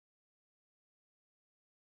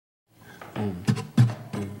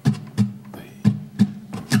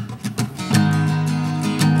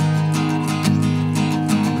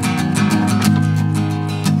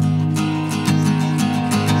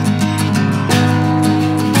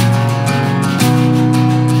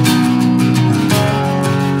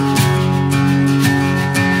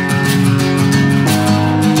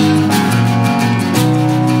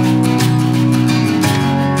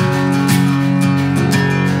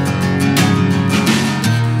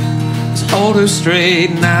Hold her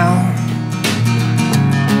straight now,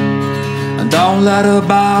 and don't let her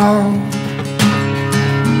bow.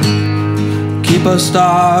 Keep her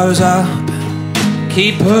stars up,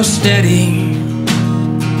 keep her steady.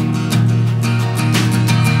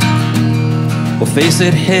 We'll face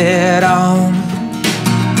it head on,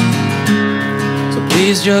 so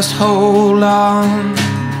please just hold on.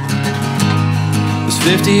 This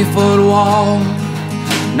 50-foot wall,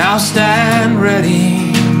 now stand ready.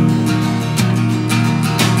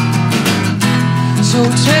 So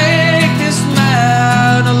take this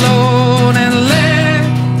man alone and let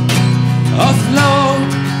afloat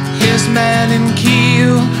his man and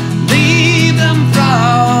keel. Leave them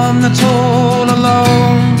from the toll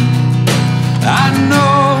alone. I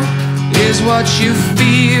know is what you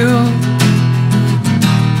feel,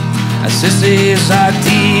 as this is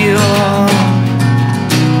ideal.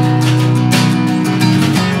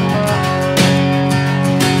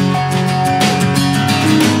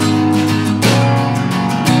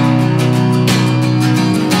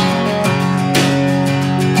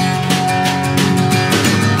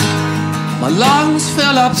 My lungs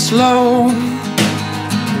fill up slow,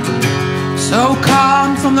 so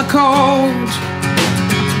calm from the cold.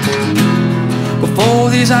 Before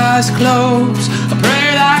these eyes close, I pray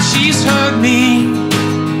that she's heard me.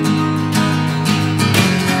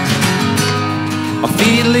 My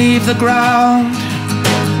feet leave the ground,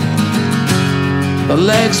 the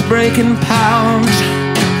legs break and pound.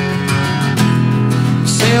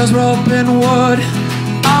 Sails, rope and wood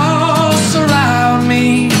all surround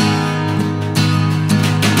me.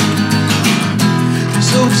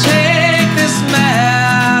 So take this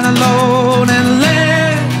man alone and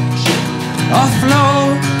let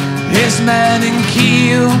afloat his man and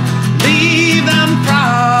keel. Leave them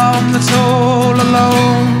from the toll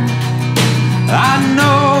alone. I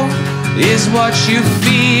know is what you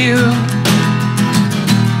feel,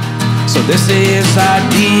 so this is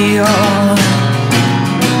ideal.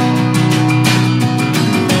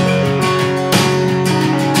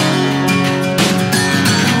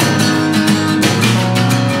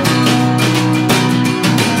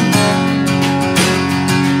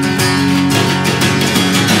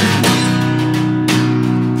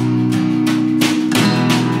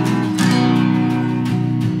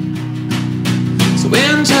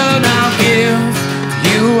 In turn I'll give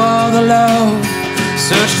you all the love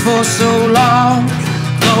searched for so long,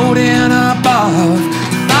 floating above.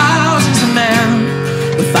 Thousands of men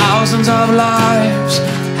with thousands of lives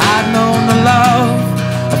had known the love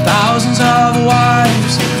of thousands of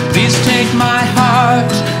wives. Please take my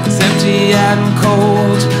heart, it's empty and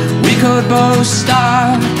cold. We could both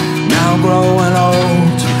start, now growing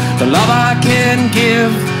old. The love I can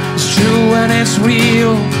give is true and it's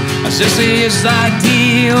real, as this is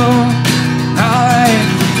ideal.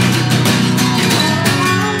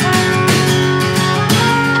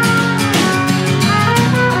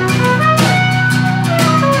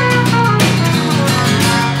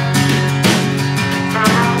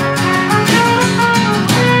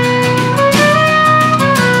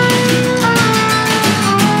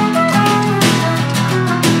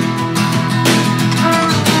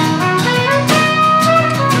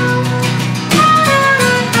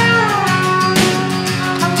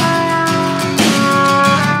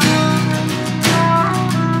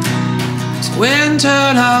 In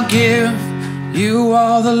turn I'll give you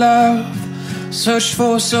all the love searched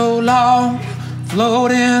for so long,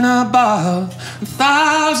 floating above.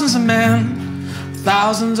 Thousands of men,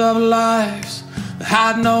 thousands of lives that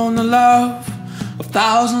had known the love of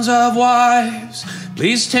thousands of wives.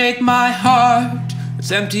 Please take my heart,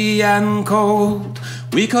 it's empty and cold.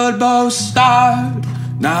 We could both start,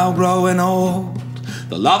 now growing old.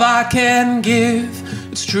 The love I can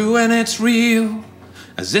give, it's true and it's real,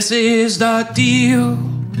 as this is the deal.